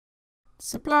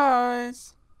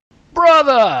Supplies!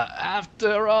 Brother,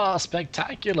 after our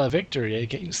spectacular victory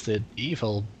against the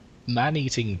evil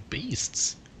man-eating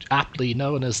beasts, aptly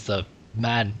known as the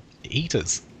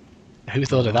man-eaters. Who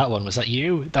thought of that one? Was that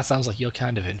you? That sounds like your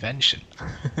kind of invention.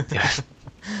 Yeah.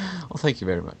 Well, thank you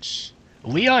very much.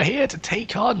 We are here to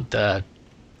take on the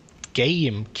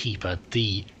gamekeeper,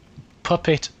 the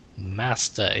puppet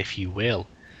master, if you will,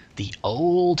 the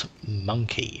old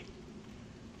monkey.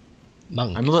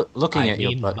 Monk. I'm looking at your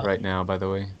mean butt monk. right now, by the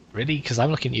way. Really? Because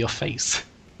I'm looking at your face.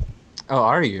 Oh,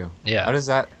 are you? Yeah. How does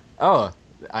that... Oh,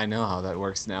 I know how that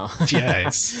works now. Yeah,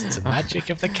 it's the magic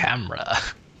of the camera.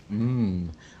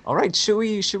 All right, should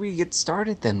we get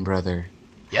started then, brother?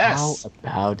 Yes. How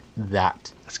about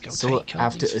that? Let's go So we'll take on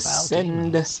have to these foul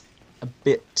ascend demons. a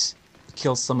bit,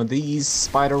 kill some of these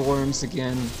spider worms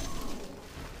again.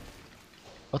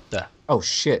 What the? Oh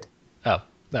shit! Oh,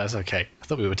 that's okay. I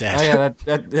thought we were dead. Oh yeah,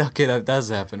 that does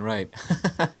happen, right?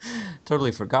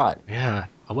 Totally forgot. Yeah.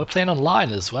 Oh, we're playing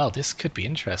online as well. This could be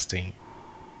interesting.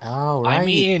 Oh right.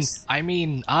 I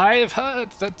mean, I've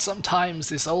heard that sometimes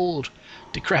this old,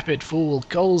 decrepit fool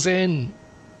calls in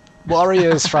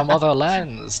warriors from other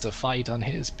lands to fight on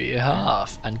his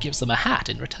behalf and gives them a hat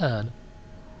in return.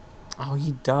 Oh,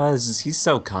 he does. He's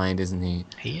so kind, isn't he?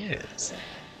 He is.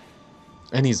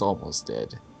 And he's almost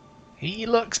dead. He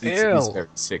looks He's ill. very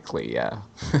sickly, yeah.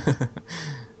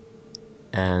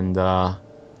 And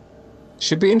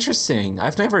should be interesting.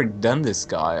 I've never done this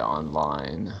guy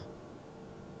online.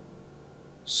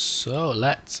 So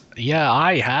let's... Yeah,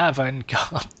 I have and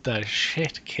got the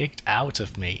shit kicked out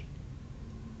of me.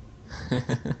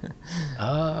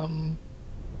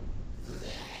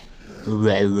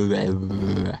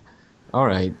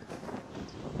 Alright.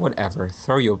 Whatever.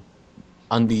 Throw your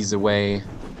undies away.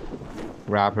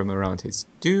 Wrap him around his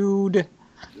dude.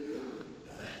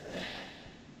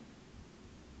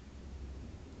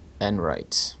 And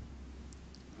right.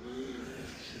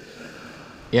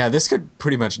 Yeah, this could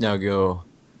pretty much now go,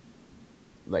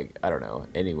 like, I don't know,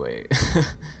 anyway.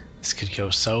 This could go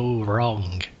so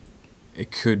wrong.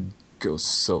 It could go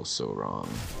so wrong.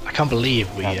 I can't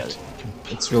believe we...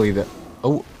 It's really the...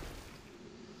 Oh.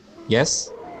 Yes?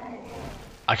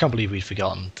 I can't believe we'd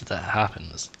forgotten that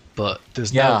happens. But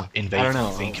there's Yeah, no I don't invading know.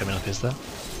 thing coming up, is there?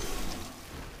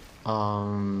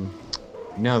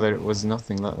 No, there was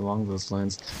nothing along those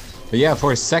lines. But yeah,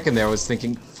 for a second there I was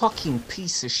thinking, fucking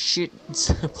piece of shit,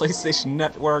 PlayStation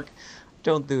Network,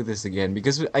 don't do this again.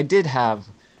 Because I did have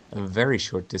a very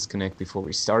short disconnect before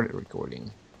we started recording.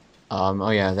 Oh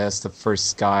yeah, that's the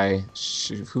first guy.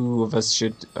 Who of us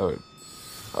should...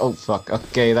 Oh fuck,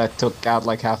 okay, that took out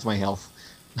like half my health.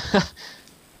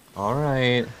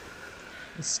 Alright.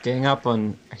 Let's gang up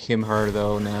on him, her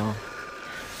though now.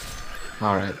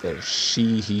 Alright, there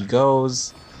he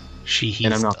goes. He's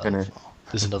And I'm not gonna...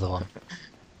 There's another one.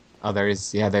 Oh, there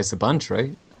is... Yeah, there's a bunch,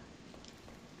 right?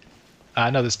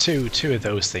 No, there's two of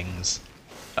those things.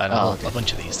 And okay. a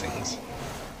bunch of these things.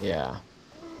 Yeah.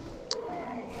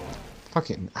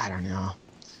 Fucking... I don't know.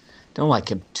 Don't like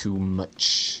him too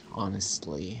much,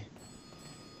 honestly.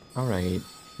 Alright.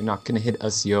 You're not gonna hit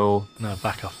us, yo. No,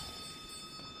 back off.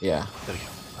 Yeah. There we go.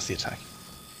 That's the attack.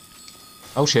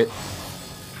 Oh shit.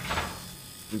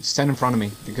 Stand in front of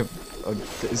me.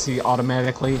 Is he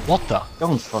automatically... What the?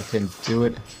 Don't fucking do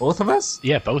it. Both of us?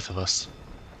 Yeah, both of us.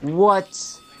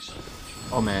 What?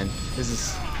 Oh man, this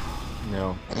is...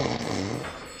 No.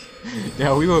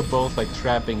 Yeah, we were both like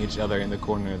trapping each other in the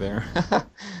corner there.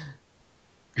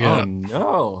 Yeah. Oh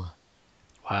no.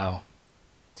 Wow.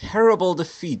 Terrible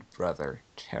defeat, brother.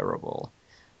 Terrible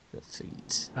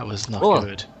defeat. That was not Well,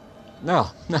 good. No,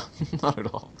 not at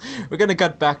all. We're gonna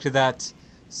cut back to that,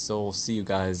 so we'll see you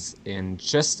guys in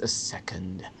just a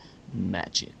second.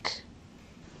 Magic.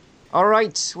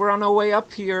 Alright, we're on our way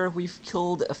up here. We've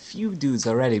killed a few dudes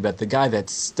already, but the guy that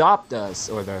stopped us,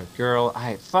 or the girl,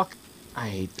 I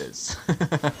hate this.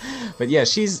 But yeah,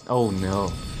 she's... Oh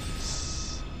no.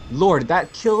 Lord,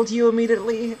 that killed you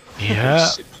immediately? Yeah.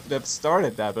 Should have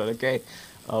started that, but okay.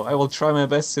 I will try my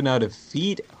best to now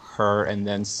defeat her and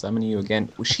then summon you again.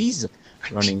 She's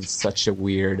running such a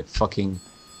weird fucking...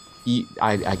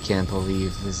 I can't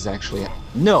believe this is actually...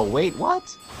 No, wait,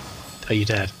 what? Are you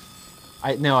dead?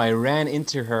 No, I ran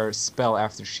into her spell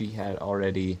after she had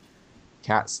already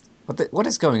cast... What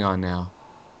is going on now?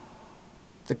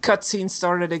 The cutscene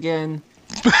started again.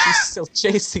 She's still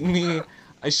chasing me.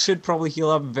 I should probably heal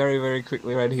up very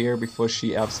quickly right here before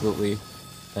she absolutely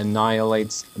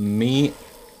annihilates me.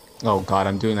 Oh god,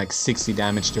 I'm doing like 60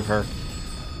 damage to her.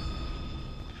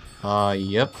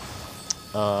 Yep.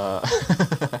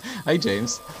 Hi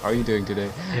James, how are you doing today?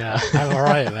 Yeah, I'm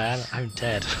alright, man. I'm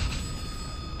dead.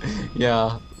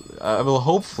 Yeah, I will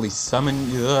hopefully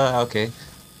summon you. Okay,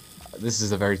 this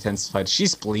is a very tense fight.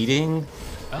 She's bleeding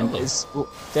and Oh. is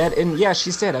dead. And yeah,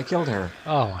 she's dead. I killed her.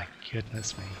 Oh my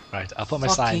goodness me. Right, I'll put my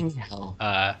Fucking sign. hell.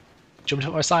 Do you want me to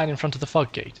put my sign in front of the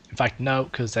fog gate? In fact, no,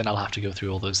 because then I'll have to go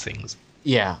through all those things.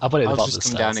 Yeah, I'll put it at the bottom just of the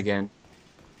come stairs. down again.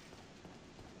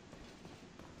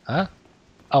 Huh?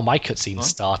 Oh, my cutscene Huh?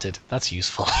 started. That's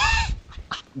useful.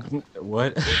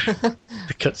 What? The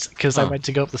cuts because I Huh. went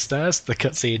to go up the stairs. The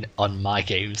cutscene on my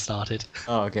game started.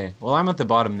 Oh, okay. Well, I'm at the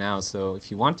bottom now, so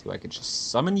if you want to, I could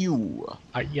just summon you.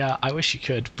 Yeah, I wish you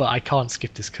could, but I can't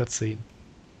skip this cutscene.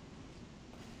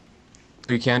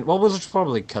 You can. Well, we'll just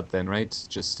probably cut then, right?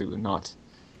 Just to not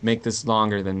make this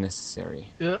longer than necessary.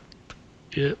 Yep.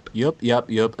 Yep.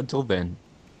 Yup. Until then.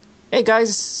 Hey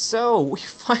guys, so we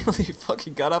finally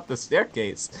fucking got up the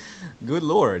staircase. Good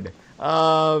lord.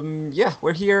 Yeah,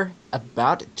 we're here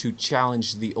about to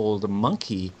challenge the old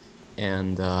monkey,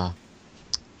 and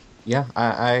yeah,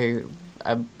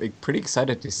 I'm pretty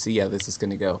excited to see how this is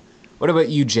gonna go. What about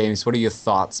you, James? What are your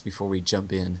thoughts before we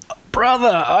jump in?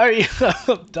 Brother, I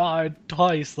have died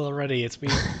twice already. It's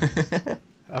been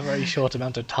a very short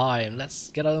amount of time. Let's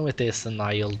get on with this, and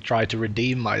I'll try to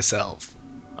redeem myself.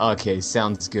 Okay,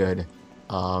 sounds good.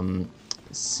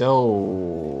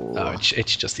 So Oh,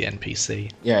 it's just the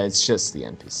NPC. yeah, it's just the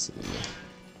NPC.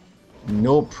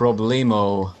 No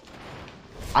problemo.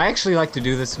 I actually like to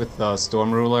do this with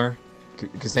Storm Ruler,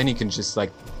 because then you can just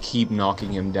like keep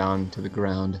knocking him down to the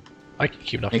ground. I can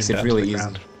keep knocking Makes him it down really to the easy.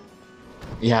 ground.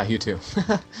 Yeah, you too.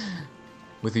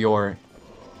 With your...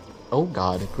 Oh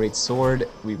god, great sword.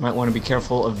 We might want to be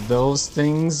careful of those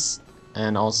things.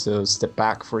 And also step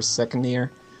back for a second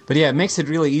here. But yeah, it makes it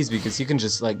really easy because you can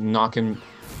just like knock him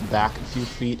back a few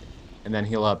feet and then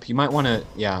heal up. You might want to...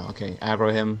 Yeah, okay,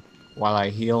 aggro him while I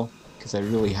heal, because I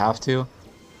really have to.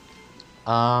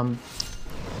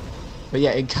 But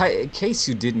yeah, in case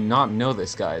you did not know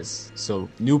this, guys, so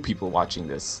new people watching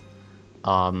this,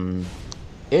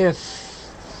 if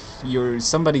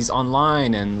somebody's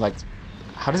online and like,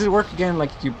 how does it work again?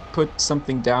 Like you put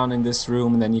something down in this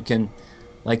room and then you can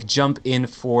like jump in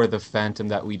for the phantom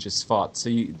that we just fought. So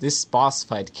this boss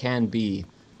fight can be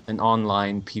an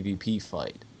online PvP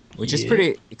fight, which is Yeah.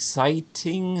 pretty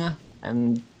exciting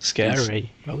and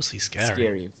Scary. Mostly scary.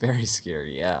 scary, very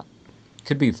scary, yeah.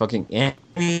 Could be fucking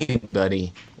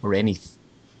anybody or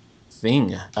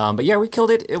anything. But yeah, we killed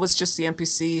it. It was just the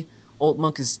NPC. Old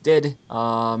Monk is dead.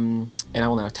 And I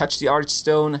will now touch the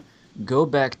Archstone, go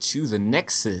back to the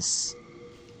Nexus,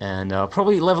 and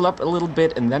probably level up a little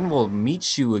bit, and then we'll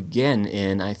meet you again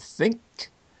in, I think,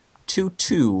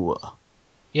 2-2.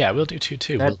 Yeah, we'll do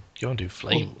 2-2. That- We'll go and do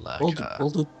Flame Lurker. We'll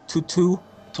do 2-2.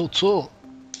 Toto.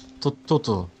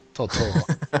 Toto. Toto.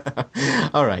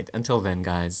 Alright, until then,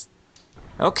 guys.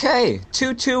 Okay,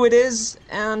 2-2 it is,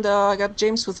 and I got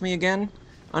James with me again.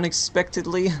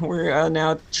 Unexpectedly, we're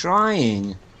now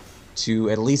trying to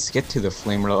at least get to the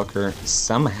Flame Lurker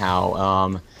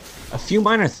somehow. A few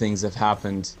minor things have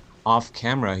happened off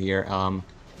camera here.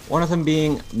 One of them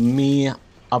being me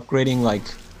upgrading, like,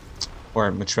 or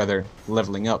much rather,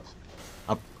 leveling up.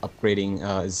 Upgrading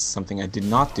is something I did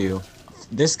not do.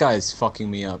 This guy is fucking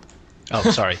me up. Oh,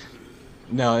 sorry.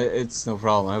 No, it's no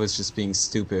problem. I was just being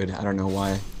stupid. I don't know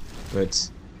why, but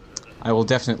I will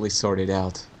definitely sort it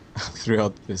out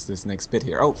throughout this next bit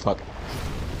here. Oh fuck!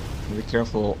 Be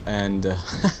careful and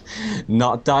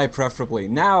not die, preferably.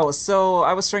 Now, so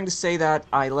I was trying to say that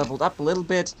I leveled up a little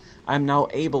bit. I'm now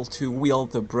able to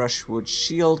wield the brushwood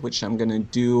shield, which I'm gonna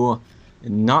do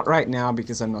not right now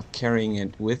because I'm not carrying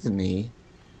it with me.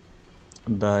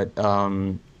 But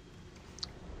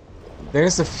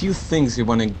there's a few things we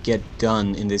want to get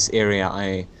done in this area,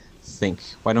 I think.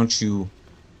 Why don't you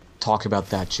talk about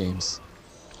that, James?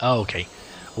 Oh, okay.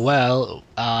 Well,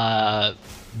 Bior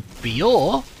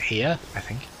here, I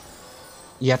think,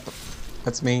 Yep,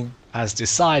 that's me. has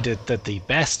decided that the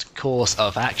best course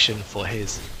of action for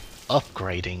his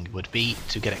upgrading would be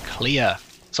to get a clear...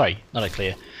 Sorry, not a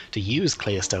clear. To use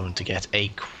Clearstone to get a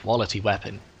quality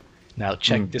weapon. Now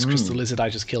check this crystal lizard I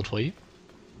just killed for you.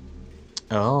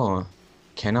 Oh,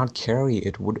 cannot carry,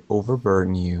 it would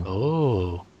overburden you.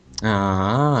 Oh.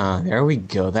 Ah, there we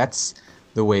go. That's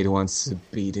the way it wants to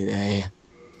be today.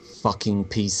 Fucking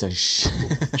piece of shit.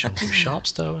 Chunk of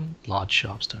sharpstone, large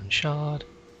sharpstone shard,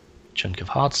 chunk of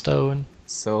hardstone,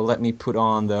 So let me put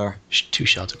on the... 2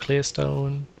 shards of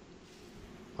clearstone,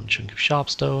 1 chunk of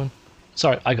sharpstone.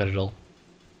 Sorry, I got it all.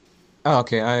 Oh,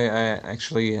 okay, I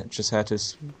actually just had to...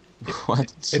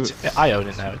 What? I own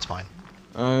it now, it's fine.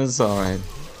 It's alright.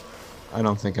 I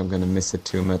don't think I'm gonna miss it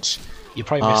too much. You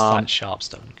probably missed that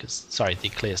sharpstone, because... Sorry, the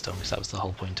clearstone, because that was the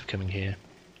whole point of coming here.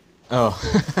 Oh.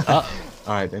 Uh-oh.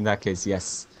 Alright, in that case,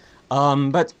 yes.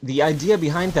 But the idea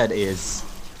behind that is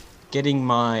getting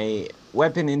my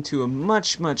weapon into a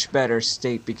much, much better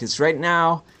state, because right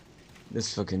now,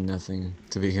 there's fucking nothing,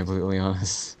 to be completely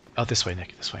honest. Oh, this way,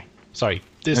 Nick. This way. Sorry.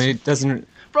 I mean, it doesn't...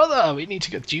 Brother, we need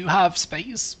to go. Do you have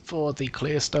space for the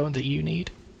clear stone that you need?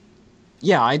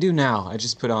 Yeah, I do now. I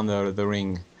just put on the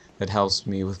ring that helps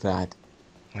me with that.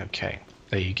 Okay.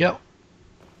 There you go.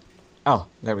 Oh,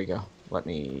 there we go. Let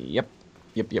me... Yep.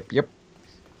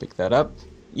 Pick that up.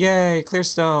 Yay, clear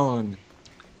stone!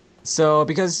 So,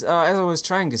 because, as I was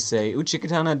trying to say,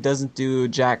 Uchikatana doesn't do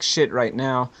jack shit right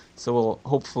now, so we'll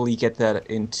hopefully get that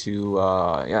into,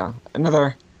 yeah,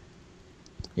 another...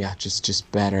 Yeah,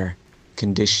 just better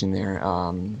condition there.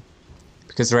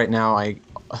 Because right now I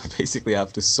basically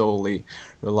have to solely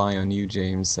rely on you,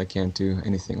 James. I can't do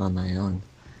anything on my own.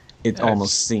 It Yeah,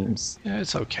 almost seems. Yeah,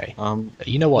 it's okay.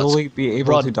 You know what? Will we be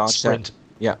able Run, to dodge sprint. that?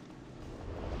 Yeah.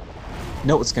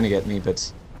 No, it's gonna get me,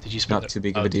 but Did you sprint not too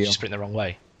big of a Did you deal. sprint the wrong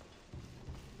way?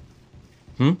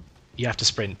 Hmm? You have to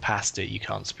sprint past it. You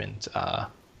can't sprint.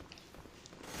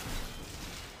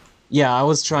 Yeah, I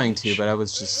was trying to, but I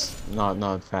was just not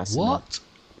fast enough. What?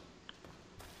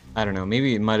 I don't know.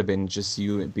 Maybe it might have been just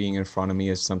you being in front of me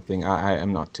or something.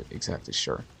 I'm not too exactly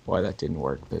sure why that didn't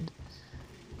work, but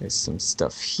there's some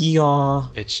stuff here.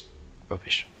 It's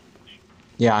rubbish.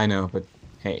 Yeah, I know, but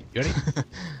hey. You ready?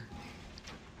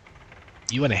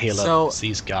 You want to heal So- up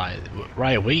these guys,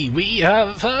 right? We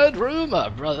have heard rumor,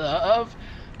 brother, of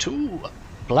 2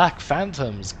 black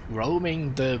phantoms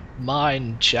roaming the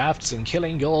mine shafts and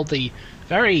killing all the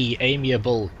very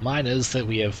amiable miners that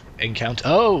we have encountered.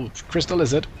 Oh, crystal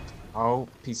lizard! Oh,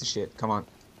 piece of shit. Come on.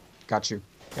 Got you,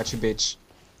 bitch.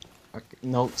 Okay,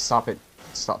 no, stop it.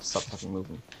 Stop fucking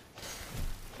moving.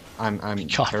 I'm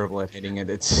God. terrible at hitting it,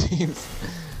 it seems.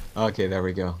 Okay, there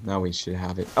we go. Now we should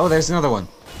have it. Oh, there's another one.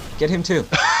 Get him too.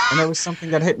 And there was something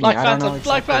that hit me. Black I don't Panther! know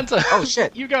Black exactly. Panther! Oh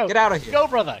shit! You go! Get out of here! Go,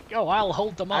 brother! Go! I'll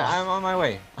hold them off. I'm on my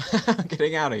way.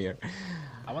 Getting out of here.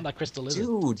 I want that crystal lizard.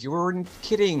 Dude, you weren't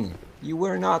kidding. You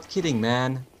were not kidding,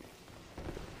 man.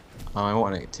 I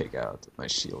want to take out my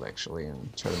shield actually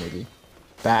and try to maybe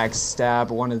backstab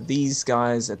one of these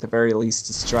guys, at the very least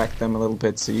distract them a little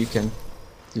bit so you can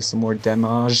do some more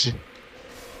damage.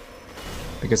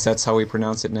 I guess that's how we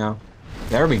pronounce it now.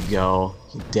 There we go,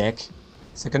 you dick.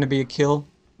 Is that gonna be a kill?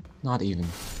 Not even.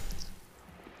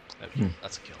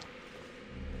 That's a kill.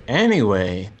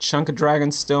 Anyway, chunk of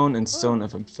dragon stone and stone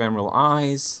of ephemeral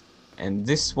eyes, and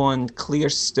this one clear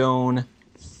stone,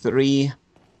 3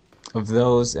 of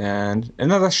those, and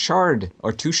another shard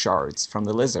or 2 shards from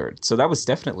the lizard. So that was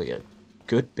definitely a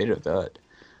good bit of that.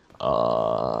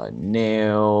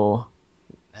 Now,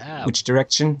 Now, which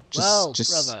direction? well,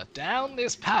 brother, down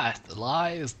this path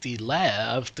lies the lair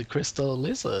of the crystal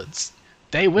lizards.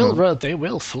 They will run, they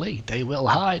will flee, they will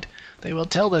hide, they will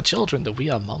tell their children that we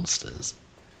are monsters.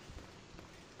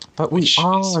 But we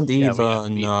aren't Yeah,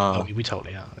 even. we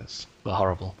totally are. We're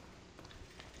horrible.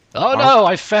 Oh no,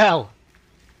 I fell!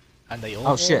 And they all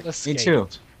Oh shit, escaped. me too.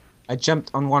 I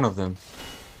jumped on one of them.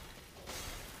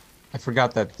 I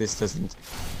forgot that this doesn't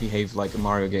behave like a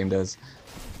Mario game does.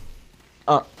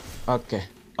 Okay.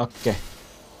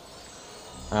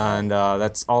 And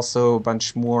that's also a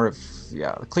bunch more of,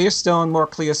 yeah, clear stone, more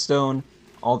clear stone.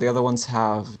 All the other ones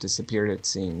have disappeared, it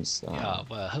seems. Yeah,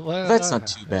 well, that's not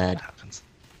too bad. That happens.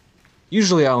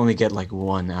 Usually I only get like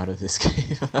 1 out of this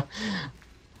game.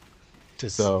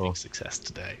 Just So- a big success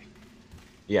today.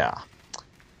 Yeah.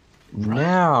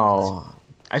 Now,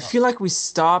 I feel like we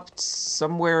stopped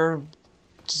somewhere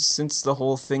just since the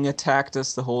whole thing attacked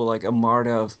us, the whole like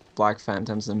armada of black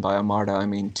phantoms, and by armada I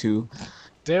mean 2.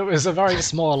 There was a very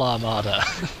small armada.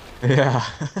 Yeah.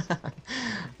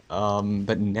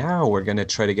 But now we're gonna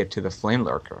try to get to the flame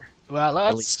lurker, Well,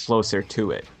 at least let's closer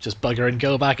to it. just bugger and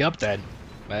go back up then.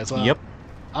 May as well. Yep.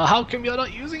 How come you're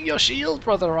not using your shield,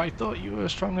 brother? I thought you were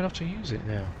strong enough to use it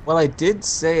now. Well, I did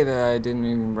say that I didn't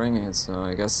even bring it, so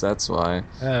I guess that's why.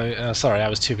 Oh, sorry, I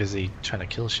was too busy trying to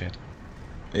kill shit.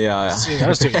 Yeah. I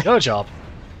was doing your job.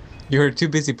 You were too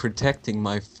busy protecting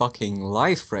my fucking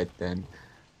life right then.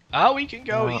 Oh, we can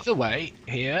go either way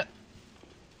here.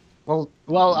 Well,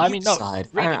 I mean, no, side.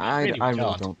 really, I really we really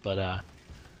can't, don't. But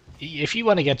if you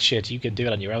want to get shit, you can do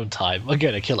it on your own time. We're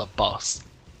gonna kill a boss.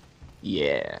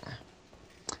 Yeah.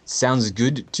 Sounds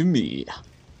good to me.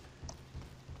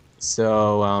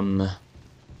 So,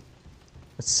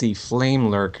 let's see, Flame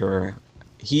Lurker.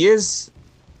 He is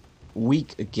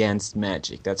weak against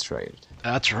magic, that's right.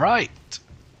 That's right.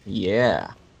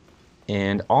 Yeah.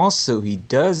 And also, he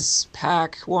does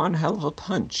pack one hell of a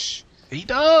punch. He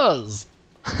does.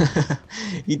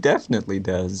 He definitely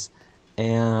does.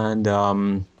 And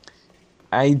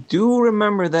I do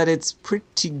remember that it's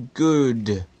pretty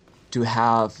good to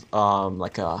have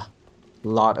like a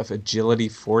lot of agility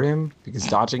for him because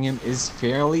dodging him is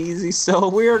fairly easy. So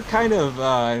we're kind of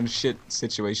in a shit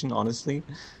situation, honestly.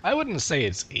 I wouldn't say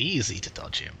it's easy to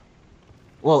dodge him.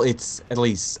 Well, it's at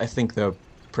least I think the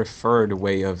preferred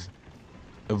way of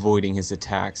avoiding his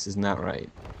attacks, isn't that right?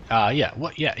 Yeah,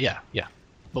 what? Yeah.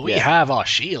 But we Yeah. have our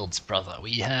shields, brother.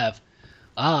 We have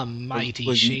our mighty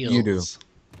Well, shields. you do.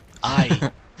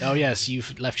 Oh yes,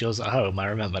 you've left yours at home. I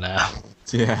remember now.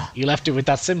 Yeah. You left it with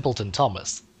that simpleton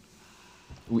Thomas.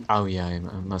 Oh yeah, I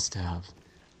must have.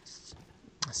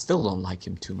 I still don't like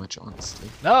him too much, honestly.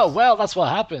 No, well, that's what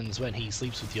happens when he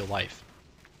sleeps with your wife.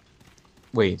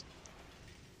 Wait,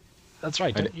 That's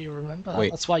right, don't you remember?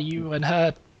 wait. That's why you and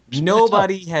her. split up.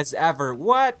 nobody has ever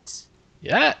what?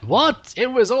 Yeah, what? It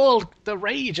was all the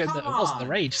rage, and it Come wasn't the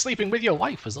on. rage. Sleeping with your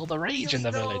wife was all the rage in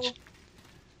the Really, village.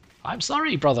 though? I'm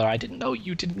sorry, brother. I didn't know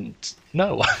you didn't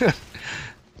know.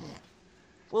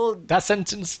 Well, That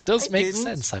sentence does I make didn't.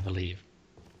 sense, I believe.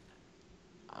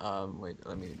 wait,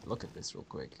 let me look at this real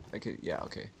quick. Yeah,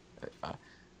 okay.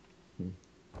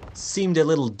 Seemed a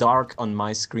little dark on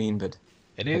my screen, but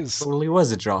It it is. totally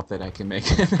was a drop that I can make.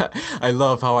 I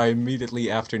love how I immediately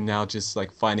after now just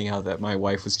like finding out that my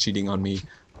wife was cheating on me,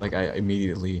 like I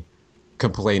immediately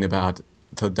complain about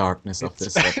the darkness of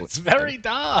this. It's very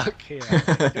dark here,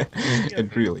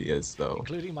 It really is, though.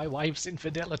 including my wife's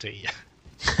infidelity.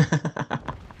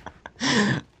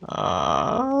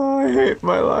 I hate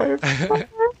my life.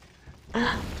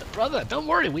 Brother, don't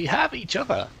worry, we have each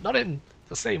other. Not in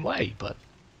the same way, but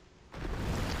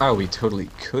Oh, we totally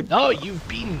could. no, you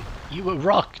were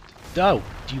rocked. No,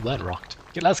 you weren't rocked.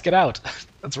 Let's get out.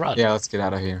 Let's run. Yeah, let's get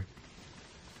out of here.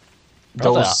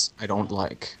 Brother. Those I don't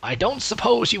like. I don't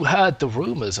suppose you heard the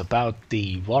rumors about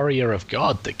the warrior of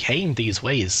God that came these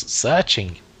ways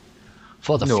searching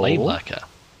for the No. flame lurker.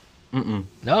 Mm-mm.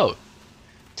 No,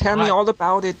 Tell me I- all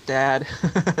about it, Dad.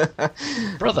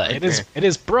 brother, Okay. it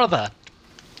is brother.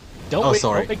 Oh,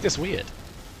 sorry. Don't make this weird.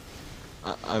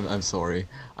 I'm sorry.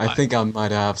 I think I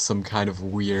might have some kind of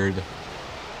weird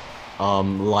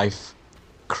life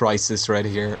crisis right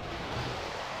here.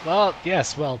 Well,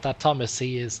 yes, that Thomas,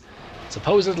 he is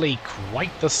supposedly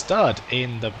quite the stud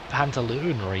in the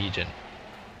Pantaloon region.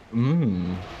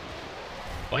 Mmm.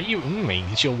 Why are you mean?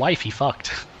 It's your wife he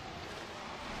fucked.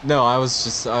 No, I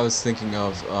was thinking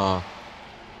of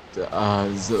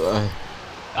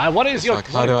What is your... Fuck,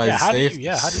 how do I how save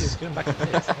how do you this? get back to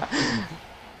this?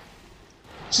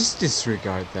 just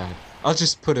disregard that. I'll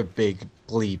just put a big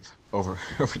bleep over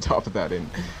top of that in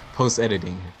post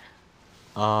editing.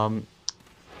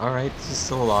 Alright, he's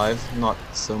still alive. Not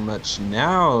so much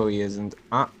now, he isn't.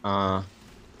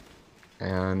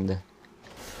 And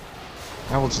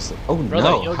I will just Brother,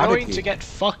 no, you're how did going he? to get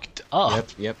fucked up.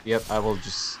 Yep. I will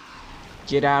just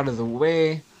get out of the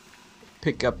way.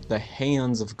 Pick up the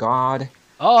hands of God.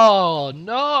 Oh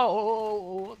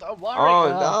no! The warrior. Oh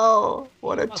no!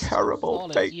 What a must have terrible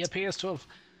fallen. fate. He appears to have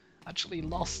actually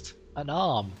lost an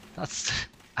arm. That's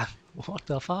what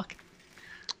the fuck?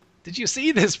 Did you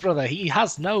see this, brother? He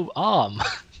has no arm.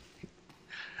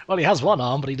 Well, he has one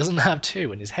arm, but he doesn't have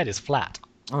two, and his head is flat.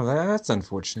 Oh, that's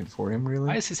unfortunate for him, really.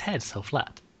 Why is his head so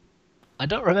flat? I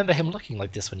don't remember him looking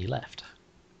like this when you left.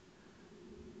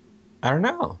 I don't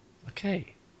know.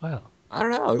 Okay, well, I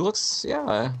don't know. It looks,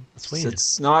 yeah. That's weird.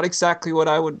 It's not exactly what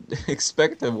I would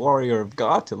expect a warrior of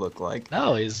God to look like.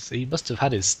 no, he must have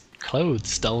had his clothes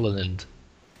stolen and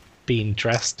been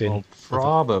dressed in. Well,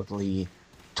 probably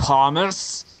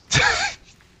Thomas.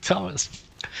 Thomas.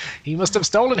 He must have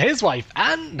stolen his wife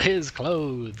and his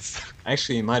clothes.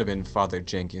 Actually, it might have been Father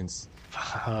Jenkins.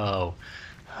 Oh,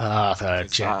 Arthur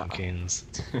It's, Jenkins.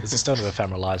 There's a stone of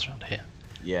ephemeral lives around here.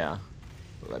 Yeah.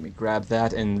 Let me grab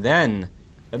that and then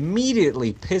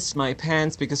immediately piss my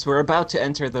pants because we're about to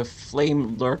enter the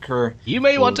Flame Lurker. You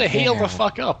may want to heal Yeah. the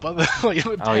fuck up. Or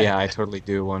you're Oh dead. yeah, I totally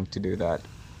do want to do that.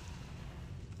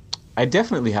 I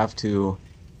definitely have to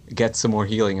get some more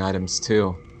healing items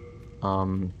too.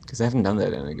 Because I haven't done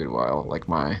that in a good while. Like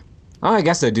my... Oh, I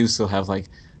guess I do still have like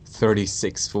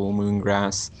 36 full moon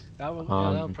grass. That'll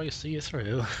probably see you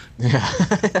through. Yeah.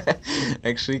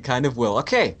 Actually kind of will.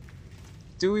 Okay.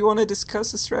 Do we want to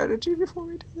discuss a strategy before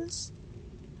we do this?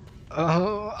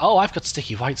 Oh, I've got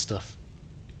sticky white stuff.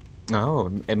 Oh,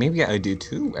 and maybe I do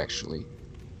too, actually.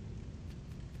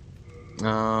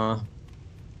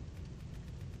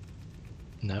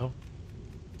 No.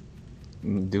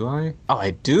 Do I? Oh,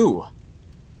 I do!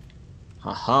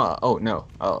 Haha. Oh, no.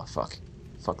 Oh, fuck.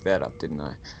 Fuck that up, didn't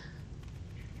I?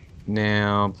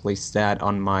 Now place that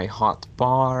on my hot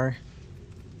bar.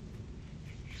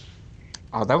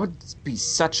 Oh, that would be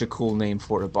such a cool name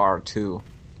for a bar too.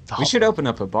 We should open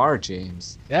up a bar,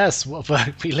 James. Yes, well,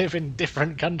 but we live in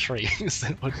different countries.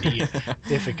 It would be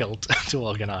difficult to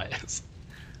organize.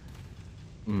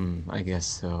 I guess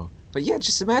so. But yeah,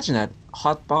 just imagine that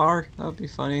hot bar. That would be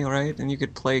funny, right? And you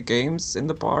could play games in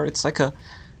the bar. It's like a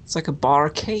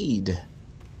barcade.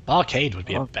 Barcade would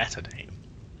be a better name.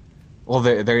 Well,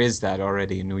 there is that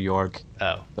already in New York.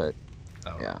 Oh. But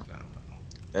Oh, yeah,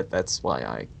 no. that's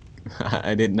why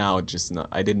I did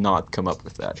not come up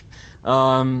with that.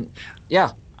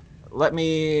 Yeah, let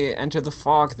me enter the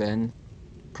fog then.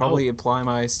 Probably apply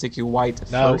my sticky white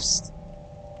first.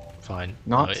 Fine.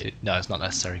 Not? No, it's not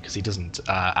necessary because he doesn't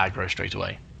aggro straight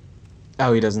away.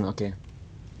 Oh, he doesn't. Okay.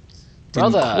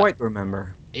 Didn't Brother, quite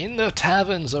remember. in the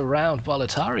taverns around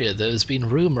Boletaria, there's been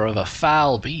rumor of a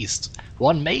foul beast,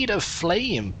 one made of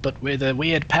flame, but with a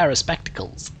weird pair of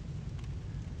spectacles.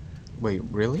 Wait,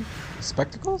 really?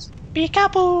 Spectacles?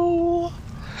 Peekaboo!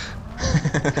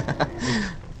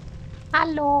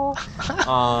 Hello.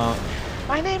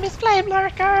 My name is Flame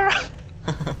Lurker.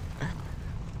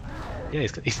 Yeah,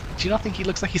 do you not think he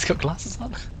looks like he's got glasses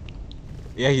on?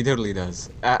 Yeah, he totally does.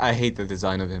 I hate the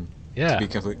design of him. Yeah. To be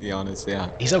completely honest, yeah.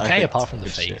 He's I okay think apart from the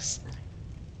it's shit. face.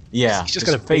 Yeah, He's just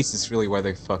his got a face is really where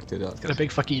they fucked it up. He's got a big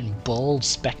fucking bald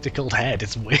spectacled head.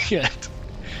 It's weird.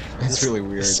 It's really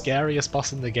weird. The scariest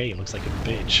boss in the game looks like a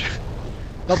bitch.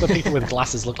 Not that people with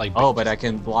glasses look like bitches. Oh, but I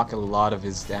can block a lot of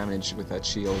his damage with that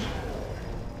shield.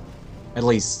 At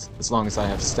least, as long as I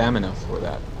have stamina for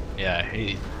that. Yeah,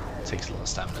 he takes a lot of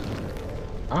stamina.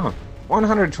 Oh,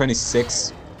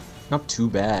 126. Not too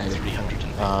bad.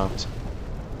 308.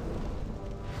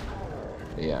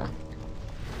 Yeah.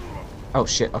 Oh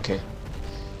shit, okay.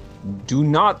 Do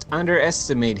not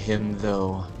underestimate him,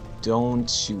 though.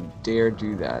 Don't you dare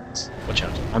do that. Watch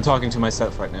out. I'm talking to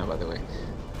myself right now, by the way.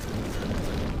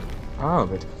 Oh,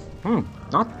 but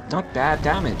not bad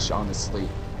damage, honestly.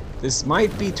 This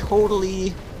might be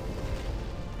totally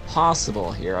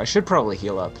possible here. I should probably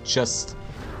heal up, just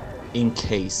in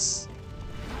case.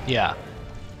 Yeah.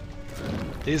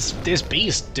 This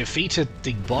beast defeated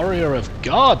the warrior of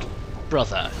God,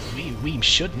 brother. We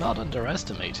should not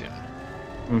underestimate him.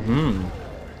 Mm-hmm.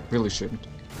 Really shouldn't.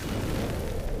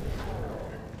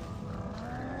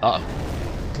 Uh-oh.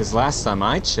 Because last time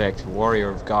I checked, Warrior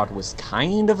of God was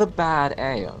kind of a bad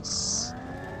Eos.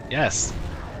 Yes.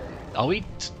 Are we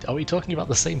talking about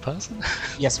the same person?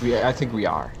 Yes, I think we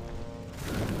are.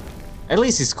 At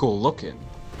least he's cool looking.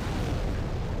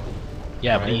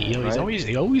 Yeah, but Right,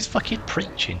 he always fucking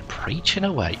preaching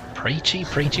away.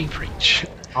 Preach.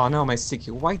 Oh no, my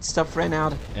sticky white stuff ran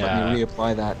out. Yeah. Let me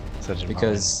reapply that. Such a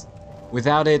Because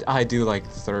without it, I do like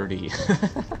 30.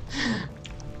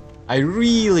 I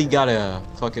really gotta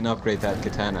fucking upgrade that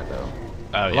katana though.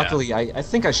 Oh yeah. Luckily, I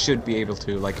think I should be able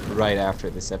to, like, right after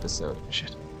this episode.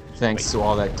 Shit. Thanks to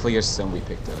all that clear stone we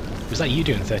picked up. Was that you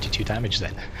doing 32 damage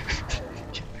then?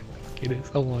 It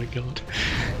is. Oh my god.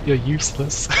 You're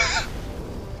useless.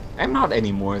 I'm not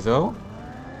anymore though.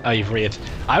 Oh, you've read.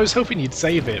 I was hoping you'd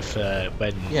save it for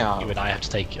when Yeah. you and I have to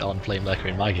take on Flame Lurker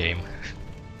in my game.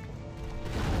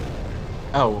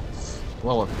 Oh,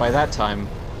 well, by that time,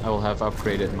 I will have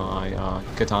upgraded my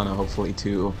katana, hopefully,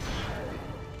 to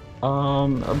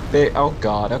a bit. Oh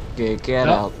god, okay, get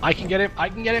No, out. I can get him. I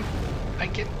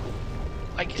can.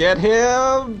 Get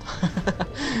him!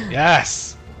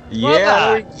 Yes.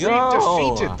 Yeah, Brother, we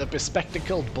go! defeated the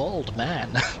bespectacled bald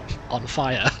man on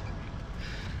fire.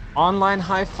 Online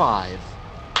high five.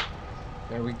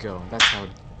 There we go. That's how it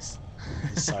works.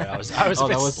 Sorry, I was Oh, a bit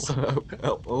that was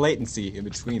slow. latency in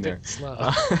between there.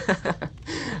 Slow.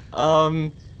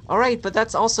 Alright, but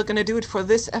that's also gonna do it for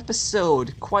this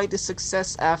episode. Quite a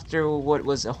success after what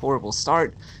was a horrible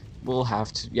start. We'll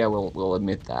have to, yeah, we'll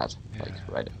admit that. Like,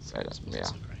 right up, yeah.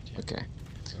 Okay.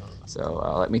 So,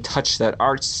 let me touch that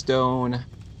archstone.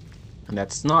 And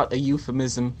that's not a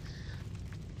euphemism.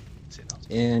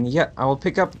 And yeah, I will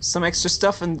pick up some extra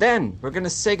stuff and then we're gonna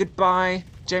say goodbye.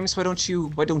 James, why don't you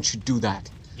do that?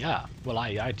 Yeah. Well,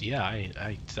 I did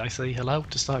I say hello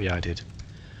to start? Yeah, I did.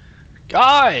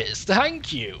 Guys,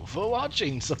 thank you for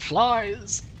watching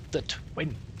Supplies the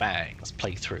Twin Bangs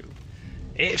playthrough.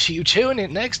 If you tune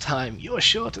in next time, you are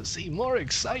sure to see more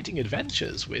exciting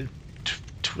adventures with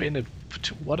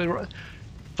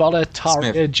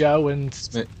Boletaria, Joe, and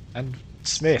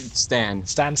Smith.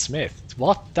 Stan Smith.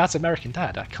 What? That's American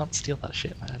Dad. I can't steal that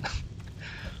shit, man.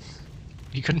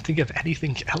 You couldn't think of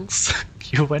anything else?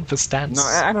 You went for Stan. No,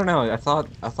 I don't know. I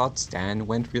thought Stan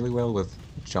went really well with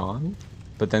John,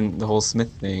 but then the whole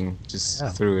Smith thing just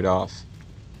threw it off.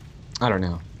 I don't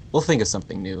know. We'll think of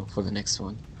something new for the next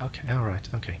one. Okay, alright,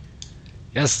 okay.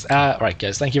 Yes, right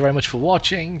guys, thank you very much for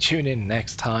watching. Tune in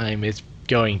next time. It's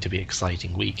going to be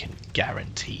exciting. We can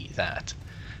guarantee that.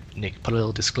 Nick, put a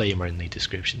little disclaimer in the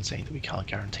description saying that we can't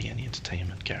guarantee any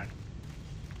entertainment, Karen.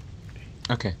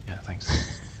 Okay. Yeah,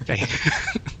 thanks. Okay.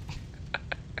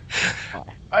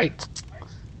 Right.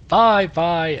 Bye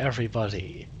bye,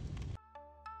 everybody.